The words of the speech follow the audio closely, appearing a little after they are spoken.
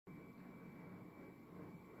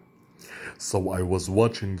So I was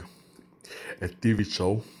watching a TV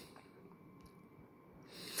show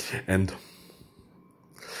and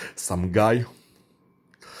some guy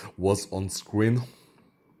was on screen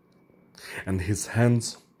and his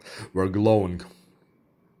hands were glowing.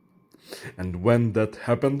 And when that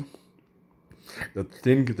happened, that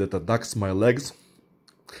thing that attacks my legs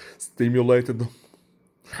stimulated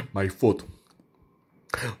my foot.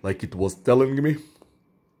 Like it was telling me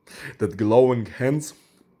that glowing hands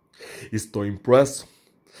is to impress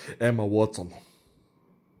Emma Watson.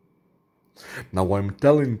 Now I'm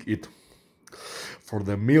telling it for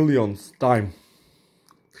the millionth time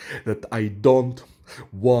that I don't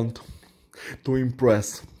want to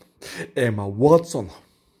impress Emma Watson.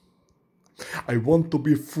 I want to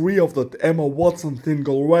be free of that Emma Watson thing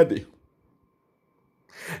already.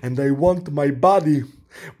 And I want my body,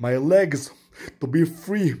 my legs, to be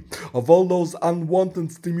free of all those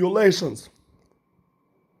unwanted stimulations.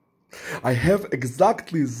 I have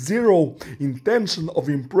exactly zero intention of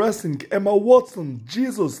impressing Emma Watson.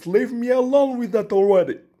 Jesus, leave me alone with that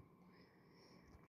already.